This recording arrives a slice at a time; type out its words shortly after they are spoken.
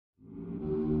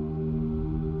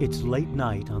It's late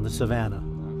night on the savannah,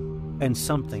 and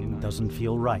something doesn't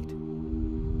feel right.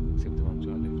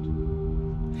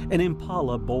 An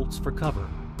impala bolts for cover,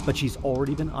 but she's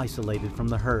already been isolated from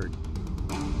the herd.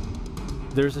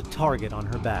 There's a target on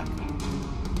her back.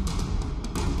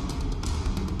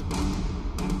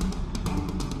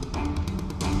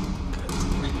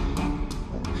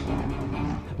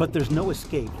 But there's no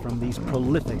escape from these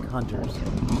prolific hunters.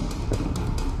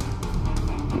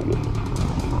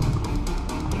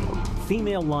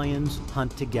 Female lions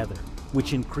hunt together,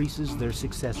 which increases their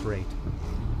success rate.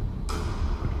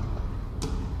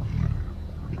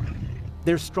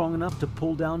 They're strong enough to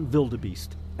pull down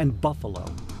wildebeest and buffalo,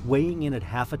 weighing in at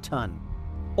half a ton,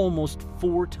 almost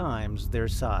 4 times their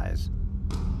size.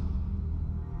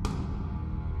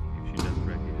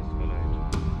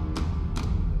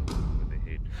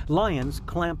 Lions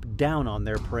clamp down on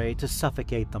their prey to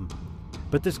suffocate them,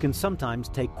 but this can sometimes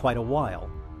take quite a while,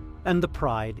 and the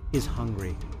pride is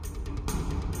hungry.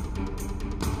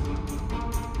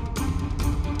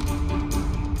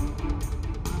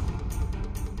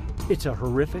 It's a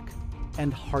horrific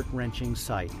and heart-wrenching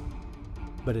sight,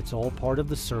 but it's all part of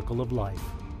the circle of life.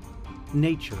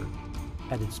 Nature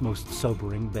at its most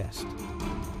sobering best.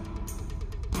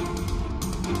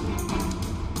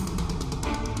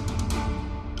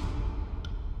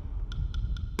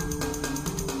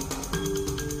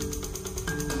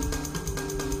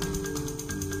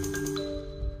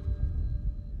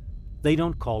 They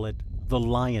don't call it the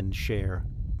lion's share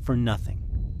for nothing.